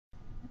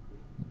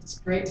It's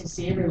great to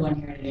see everyone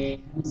here today. I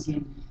haven't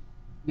seen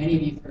many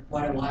of you for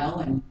quite a while,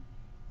 and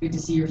good to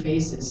see your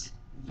faces.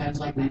 If I was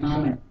like my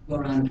mom, I'd go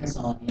around and kiss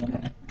all of you,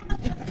 but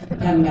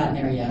I haven't gotten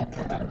there yet.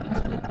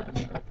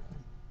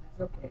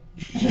 That's okay.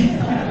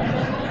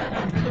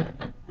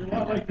 You're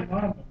not like your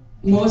mom.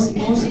 Most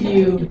of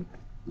you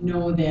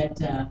know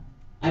that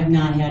I've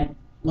not had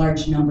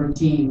large number of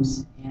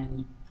teams,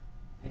 and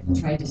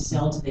I've tried to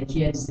sell to the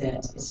kids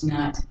that it's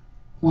not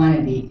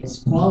quantity,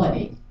 it's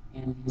quality.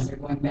 And as they're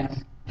going back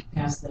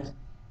past the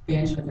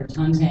bench with their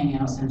tongues hanging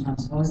out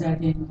sometimes, what was that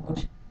again,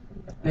 Coach?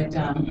 But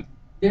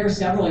there were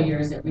several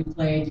years that we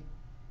played.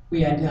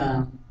 We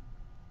had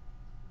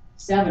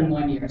 7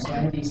 one year, so I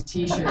had these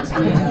T-shirts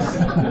made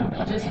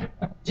up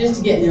just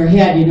to get in their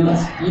head. You know,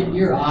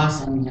 you're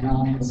awesome. You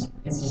know,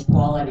 it's just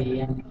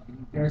quality. And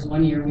there was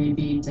one year we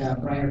beat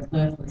Briar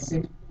Cliff with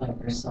 6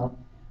 players. So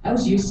I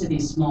was used to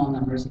these small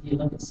numbers. If you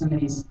look at some of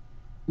these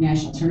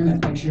national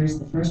tournament pictures,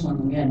 the first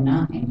one we had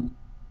 9.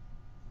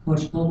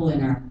 Coach Coble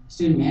and our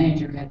student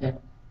manager had to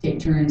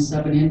take turns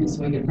subbing in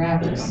so we could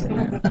practice.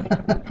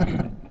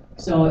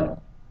 So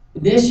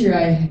this year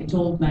I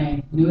told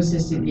my new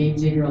assistant, Gabe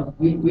Ziegler,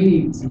 we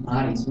need some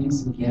bodies, we need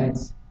some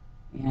kids.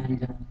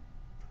 And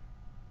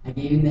I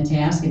gave him the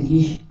task, and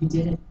he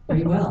did it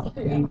pretty well.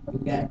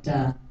 We've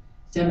got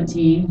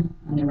 17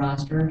 on the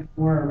roster,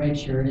 4 are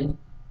redshirted,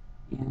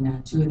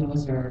 and 2 of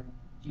those are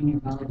junior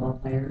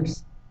volleyball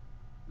players,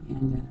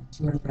 and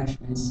 2 are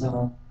freshmen.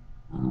 So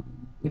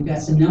we've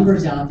got some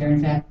numbers out there.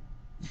 In fact,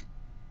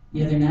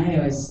 the other night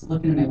I was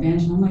looking at my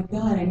bench, and oh my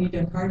God, I need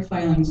a card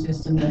filing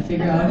system to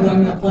figure out who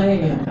I'm going to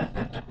play.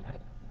 And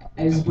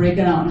I was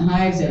breaking out in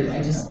hives.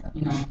 I just,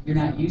 you know, you're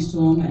not used to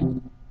them,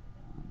 and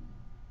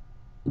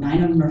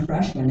 9 of them are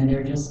freshmen, and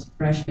they're just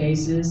fresh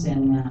faces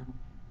and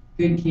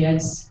good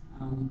kids,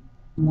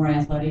 more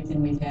athletic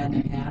than we've had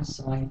in the past.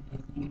 So I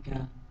think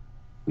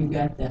we've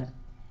got the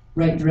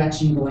right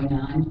direction going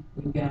on.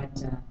 We've got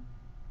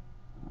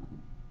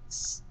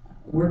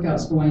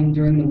workouts going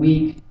during the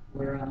week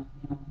where you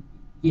know,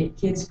 get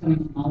kids coming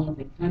from all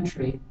over the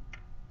country,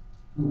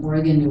 from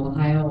Oregon to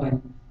Ohio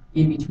and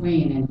in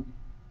between, and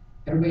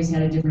everybody's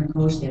had a different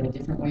coach. They have a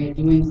different way of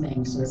doing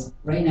things. So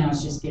right now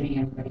it's just getting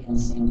everybody on the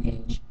same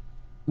page.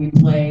 We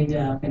played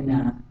up in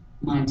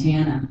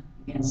Montana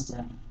against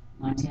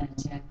Montana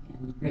Tech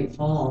in Great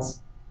Falls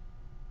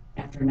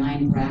after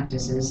 9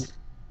 practices.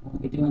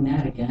 Won't be doing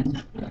that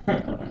again.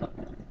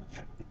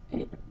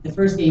 The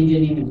first game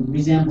didn't even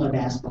resemble a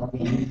basketball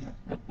game.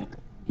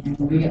 And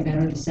we got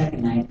better the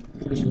second night,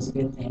 which was a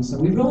good thing. So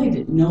we really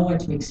didn't know what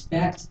to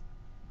expect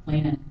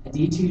playing a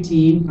D2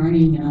 team. Kearney,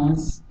 you know,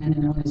 it's kind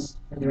of known as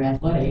for their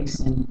athletics,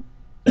 and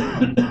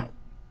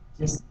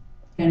just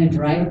kind of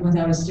drive it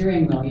without a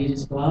steering wheel. You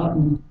just go out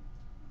and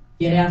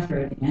get after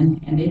it, and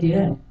they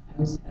did. I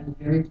was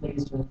very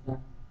pleased with the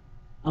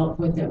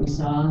output that we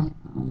saw.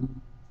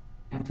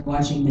 After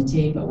watching the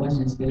tape, it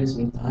wasn't as good as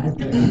we thought,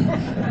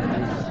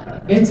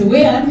 but it's a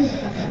win.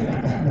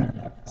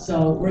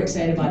 So we're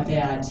excited about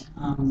that.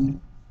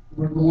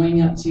 We're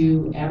going up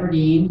to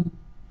Aberdeen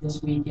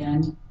this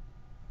weekend.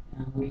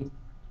 We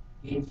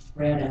gave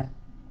Fred a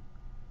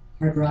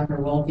Hardrocker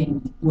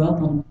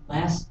welcome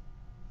last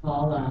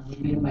fall. We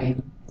beat him by, I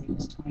think it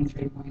was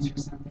 23 points or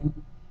something.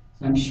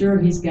 So I'm sure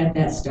he's got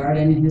that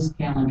started in his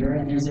calendar,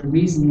 and there's a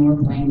reason we're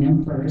playing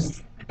them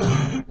first.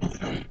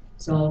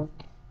 So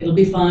it'll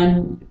be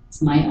fun.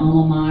 It's my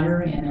alma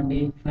mater, and it'll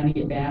be fun to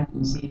get back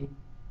and see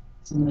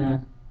some of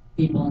the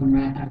people in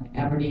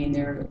Aberdeen.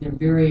 They're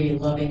very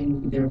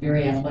loving, they're a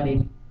very athletic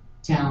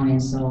town,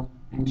 and so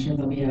I'm sure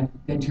there'll be a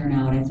good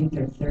turnout. I think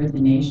they're 3rd in the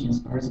nation as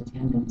far as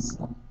attendance,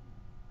 so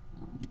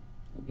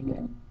it'll be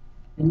good.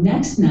 The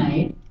next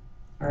night,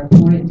 our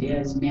opponent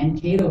is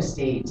Mankato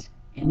State,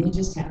 and they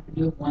just happened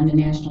to have won the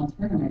national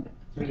tournament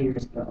 3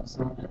 years ago.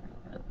 So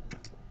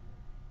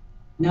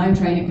now I'm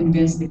trying to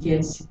convince the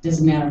kids, it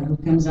doesn't matter who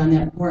comes on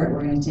that court,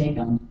 we're going to take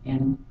them.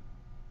 And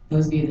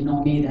those of you that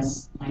know me,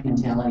 that's my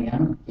mentality. I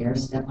don't care,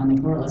 step on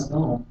the court, let's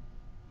go.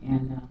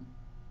 And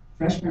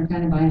freshmen are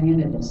kind of buying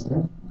into this,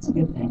 so that's a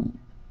good thing.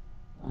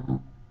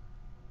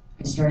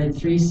 I started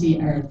 2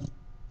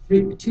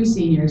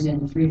 seniors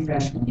and 3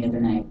 freshmen the other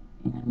night,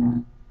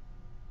 and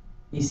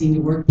they seem to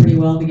work pretty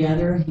well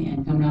together.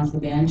 And coming off the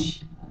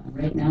bench,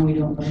 right now we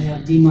don't really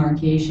have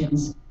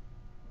demarcations.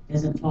 It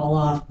doesn't fall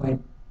off quite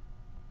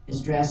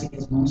as drastic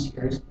as most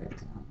years, but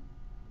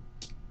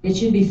it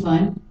should be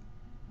fun.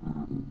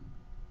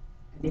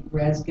 I think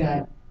Brad's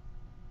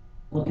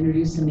we'll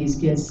introduce some of these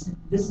kids.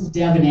 This is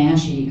Devin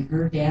Ashey.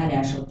 Her dad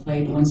actually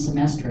played 1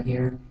 semester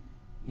here,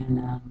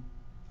 and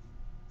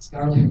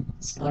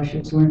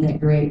scholarships weren't that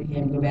great. He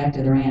had to go back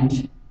to the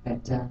ranch,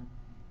 but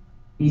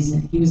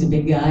he was a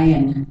big guy,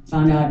 and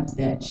found out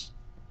that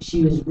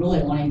she was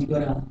really wanting to go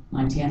to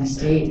Montana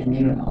State, and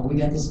they were, oh, we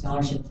got this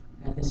scholarship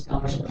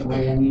for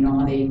you, and you know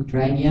how they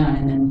drag you on,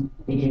 and then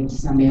they gave it to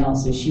somebody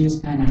else. So she was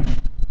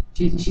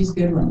she's a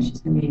good one.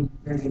 She's going to be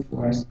very good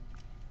for us.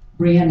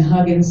 Brianne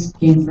Huggins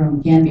came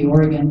from Canby,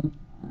 Oregon.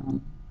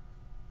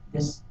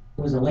 This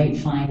was a late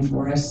find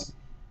for us.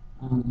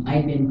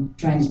 I've been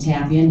trying to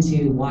tap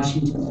into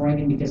Washington,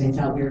 Oregon, because I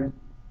thought we were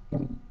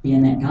going to be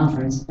in that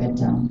conference, but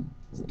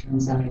as it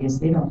turns out, I guess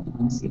they don't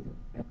want to see it.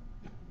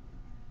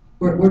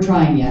 But we're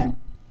trying yet.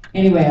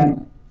 Anyway, I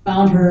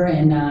found her,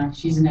 and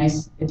she's a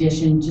nice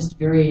addition, just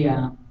very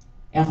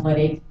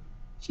athletic.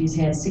 She's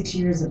had 6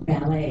 years of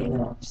ballet,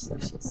 though, so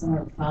she's some of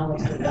her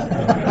follows.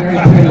 Very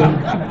pretty.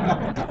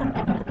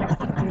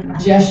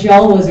 Jess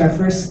Shull was our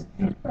first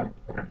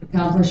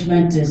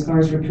accomplishment as far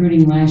as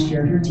recruiting last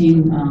year. Her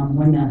team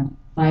won the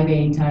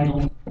 5A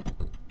title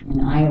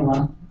in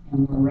Iowa,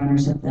 and were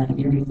runners up the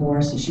year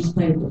before, so she's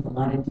played with a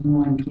lot of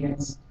D1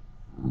 kids.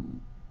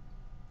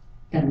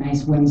 Got a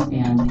nice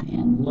wingspan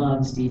and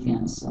loves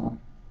defense, so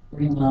we're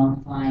doing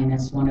well, fine.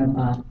 That's one of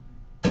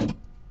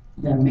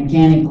the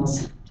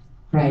mechanicals'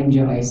 pride and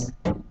joys.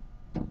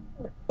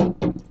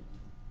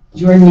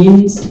 Jordan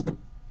Edens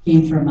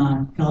came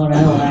from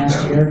Colorado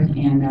last year,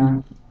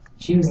 and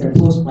she was their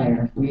post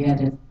player. We had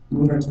to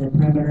move her to the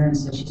perimeter, and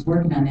so she's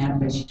working on that,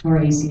 but she tore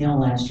ACL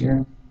last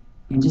year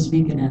and just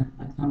making a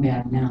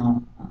comeback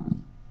now.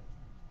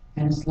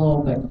 Kind of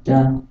slow, but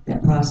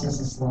that process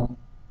is slow.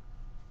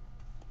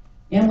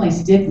 Emily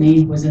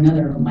Stickney was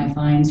another of my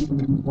finds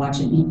from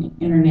watching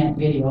internet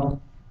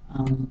video.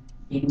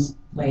 Games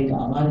played, a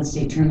lot of the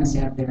state tournaments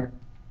have their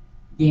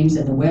games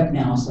at the web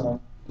now,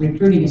 so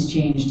recruiting has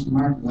changed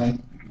markedly.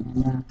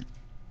 And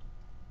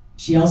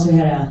she also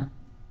had a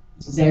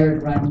desire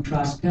to run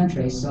cross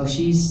country, so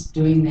she's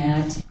doing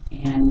that,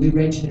 and we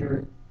redshirted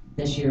her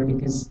this year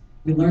because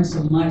we learned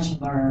so much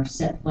of our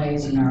set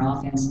plays and our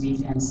offense,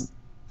 defense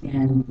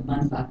in the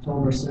month of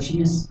October, so she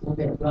missed a little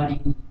bit of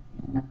running.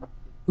 And,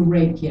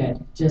 great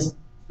kid, just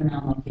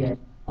phenomenal kid.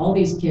 All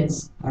these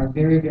kids are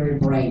very, very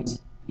bright,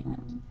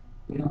 and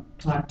we don't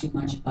talk too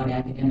much about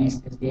academics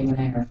because Dave and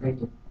I are afraid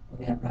to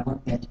go that route,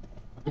 but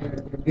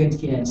they're good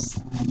kids.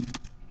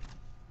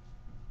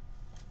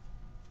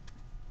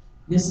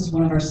 This is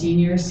one of our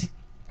seniors,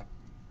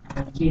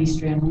 Katie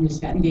Strandholm,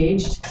 just got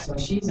engaged, so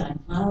she's on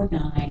cloud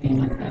 9,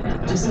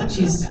 and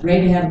she's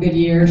ready to have a good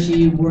year.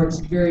 She works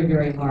very,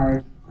 very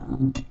hard,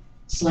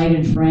 slight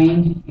in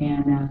frame,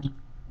 and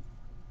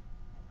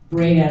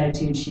great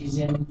attitude. She's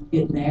in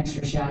getting the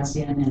extra shots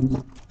in,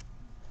 and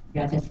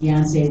got the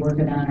fiance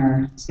working on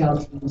our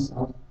scout team,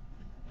 so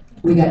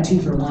we got 2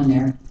 for 1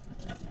 there.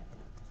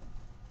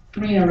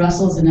 Karina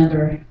Russell's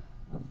another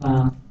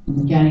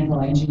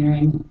mechanical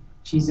engineering.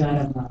 She's out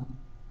of a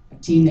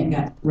team that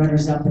got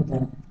runners up at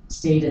the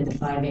state at the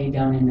 5A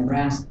down in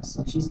Nebraska,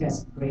 so she's got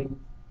some great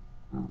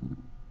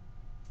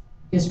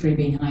history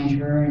behind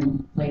her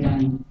and played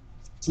on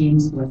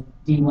teams with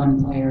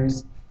D1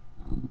 players.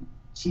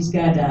 She's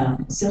got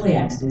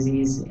celiac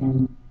disease,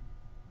 and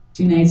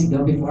 2 nights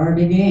ago, before our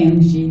big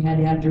game, she had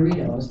to have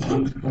Doritos.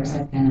 And of course,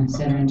 that kind of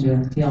sent her into a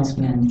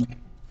tailspin.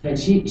 But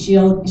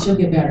she'll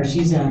get better.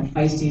 She's a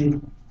feisty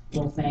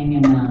little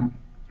thing, and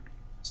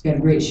she's got a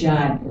great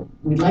shot.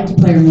 We'd like to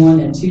play her more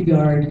than 2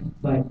 guard,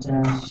 but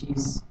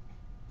she's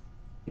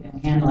going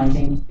to handle, I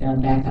think,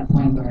 backup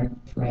point guard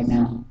right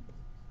now.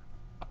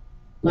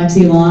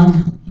 Lexi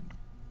Long,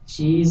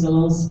 she's a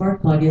little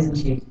spark plug, isn't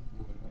she?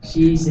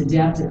 She's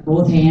adept at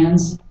both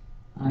hands.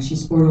 She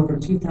scored over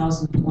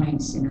 2,000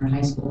 points in her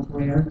high school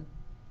career,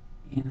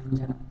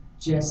 and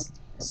just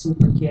a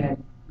super kid.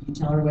 You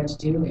tell her what to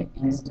do, and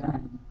it's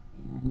done.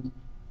 And you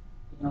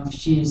know, if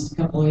she's a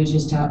couple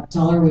inches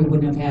taller, we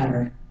wouldn't have had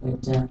her.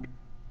 But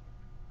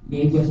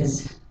Gabe, with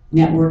his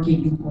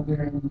networking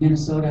over in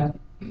Minnesota,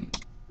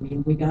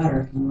 we got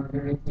her, and we're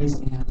very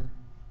pleased to have her.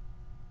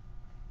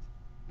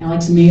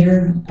 Alex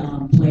Mater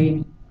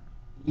played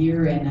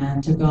year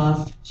and took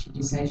off. She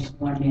decided she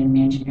wanted to be an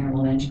engineer.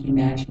 Well, then she came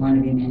back. She wanted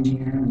to be an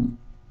engineer, and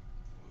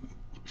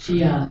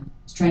she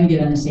is trying to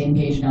get on the same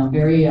page now.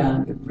 Very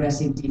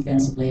aggressive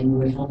defensively, and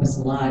would help us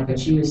a lot. But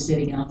she was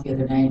sitting out the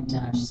other night.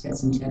 She's got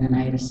some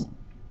tendonitis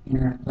in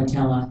her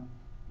patella,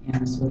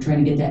 and so we're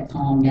trying to get that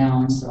calmed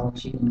down so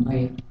she can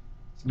play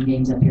some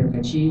games up here.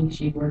 But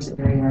she works it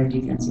very hard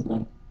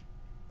defensively.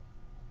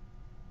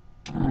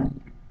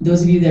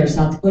 Those of you that are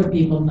South Dakota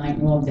people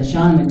might know of the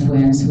Shoneman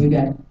twins. We've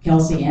got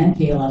Kelsey and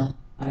Kayla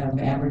out of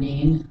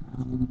Aberdeen.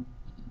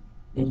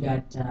 They've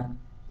got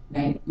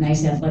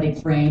nice athletic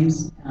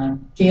frames.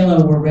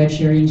 Kayla, we're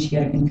redshirting. She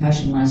got a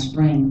concussion last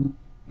spring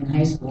in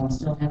high school and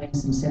still having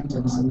some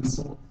symptoms. And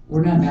so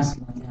we're not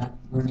messing with that.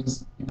 We're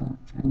just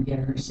trying to get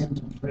her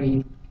symptom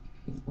free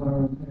before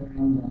we put her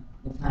in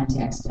the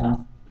contact stuff.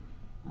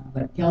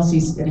 But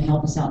Kelsey's going to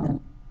help us out in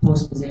the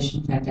post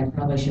position. In fact, I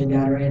probably should have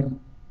got her in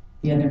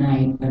the other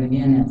night, but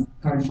again, that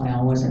card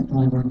file wasn't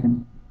really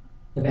working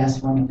the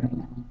best for me right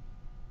now.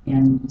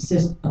 And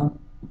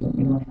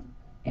we don't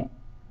have.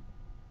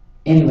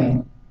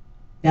 Anyway,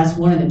 that's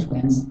one of the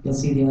twins. You'll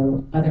see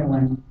the other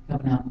one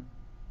coming up.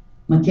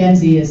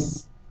 Mackenzie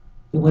is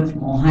the one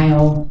from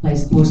Ohio,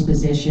 plays post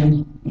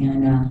position,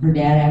 and her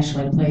dad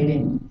actually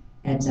played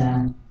at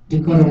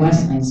Dakota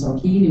Wesleyan, so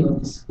he knew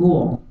of the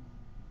school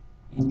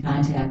and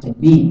contacted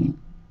me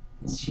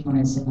because she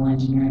wanted civil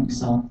engineering.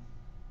 So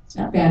it's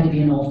not bad to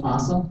be an old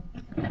fossil.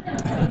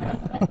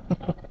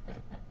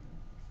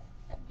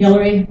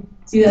 Hillary,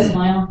 See that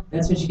smile?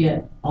 That's what you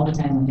get all the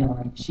time with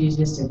Hillary. She's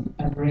just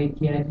a great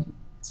kid.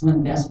 It's one of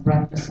the best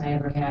breakfasts I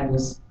ever had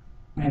was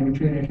when I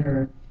recruited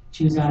her.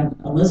 She was out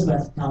of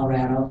Elizabeth,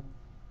 Colorado.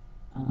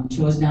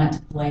 Chose not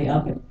to play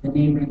up at the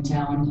neighboring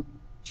town,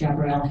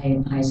 Chaparral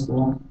High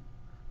School.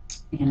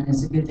 And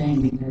it's a good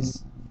thing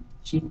because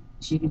she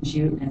can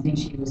shoot, and I think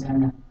she was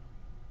on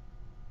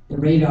the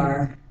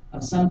radar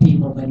of some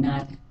people, but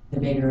not the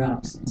bigger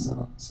ups. And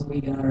so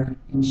we got her,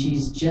 and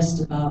she's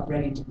just about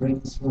ready to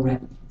break the school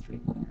record for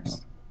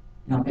three-pointers.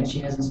 And I'll bet she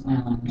has a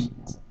smile on her. She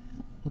has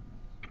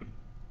it.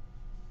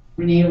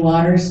 Renee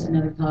Waters,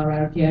 another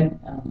Colorado kid.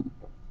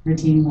 Her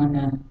team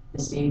won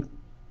the state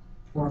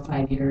 4 or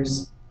 5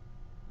 years,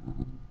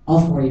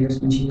 all 4 years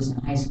when she was in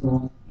high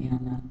school,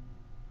 and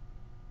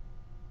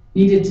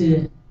needed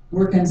to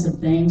work on some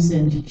things,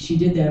 and she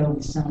did that over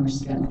the summer.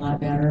 She's gotten a lot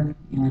better,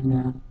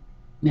 and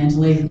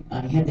mentally,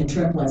 I had the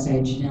triplets. I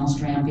had Janelle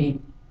Strampy,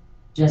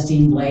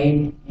 Justine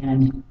Blade,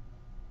 and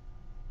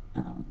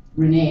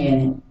Renee,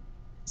 and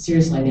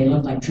seriously, they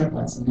look like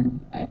triplets, and then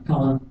I'd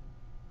call them,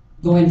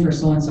 go in for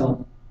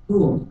so-and-so.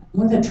 Ooh,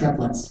 what are the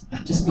triplets?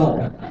 Just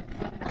go.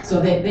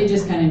 So they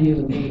just kind of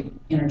knew. They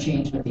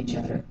interchanged with each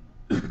other.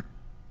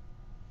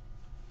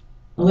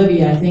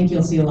 Olivia, I think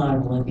you'll see a lot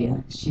of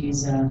Olivia.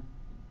 She's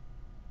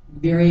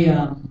very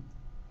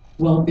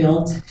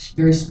well-built,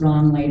 very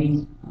strong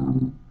lady.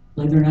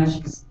 Believe it or not,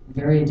 she's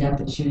very adept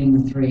at shooting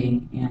the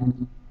three,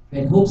 and we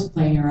had hopes of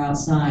playing her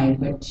outside,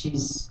 but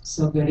she's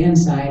so good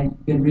inside,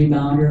 good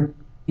rebounder,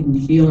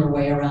 can feel her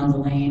way around the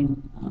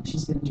lane.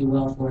 She's going to do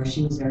well for us.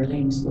 She was our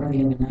leading scorer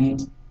the other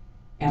night.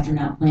 After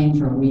not playing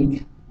for a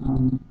week,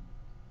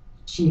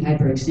 she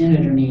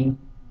hyperextended her knee,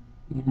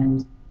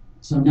 and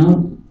so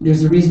now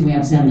there's a reason we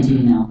have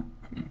 17 now.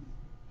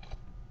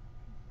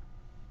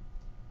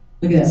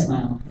 Look at that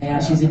smile. Yeah,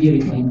 she's a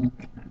beauty queen.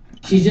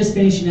 She's just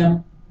finishing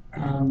up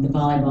the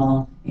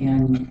volleyball,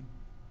 and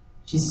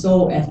she's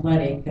so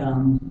athletic.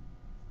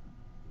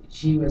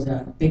 She was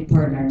a big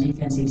part in our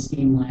defensive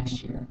scheme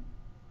last year.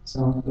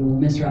 So we will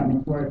miss her out in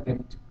the court, but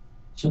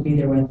she'll be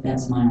there with that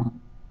smile.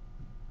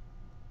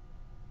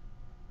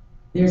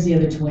 There's the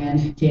other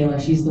twin, Kayla.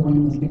 She's the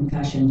one with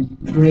concussion.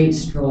 Great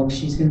stroke.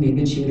 She's going to be a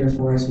good shooter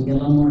for us. We get a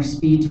little more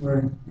speed to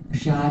her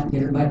shot,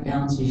 get her butt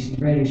down so she's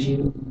ready to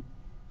shoot.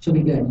 She'll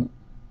be good.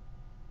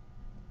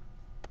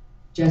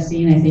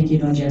 Justine, I think you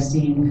know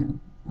Justine.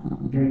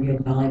 Very good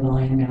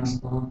volleyball and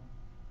basketball.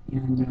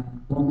 And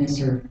we'll miss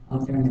her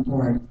out there in the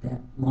court,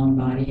 that long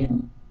body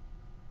and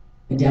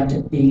adept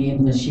at being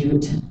able to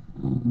shoot.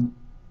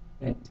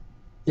 But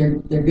they're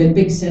good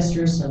big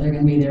sisters, so they're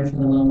going to be there for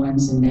the little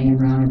ones and bang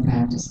them around in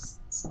practice.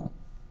 So,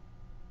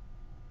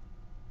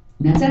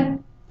 and that's it.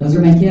 Those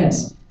are my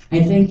kids.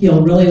 I think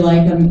you'll really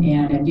like them.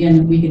 And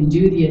again, we can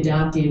do the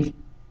adoptive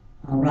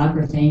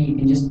rocker thing. You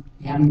can just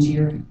have them to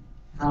your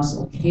house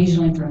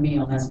occasionally for a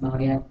meal. That's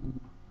about it.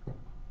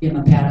 Give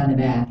them a pat on the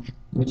back,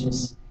 which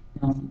is,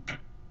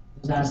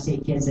 those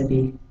out-of-state kids, that'd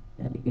be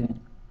good.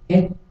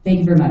 Okay, thank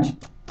you very much.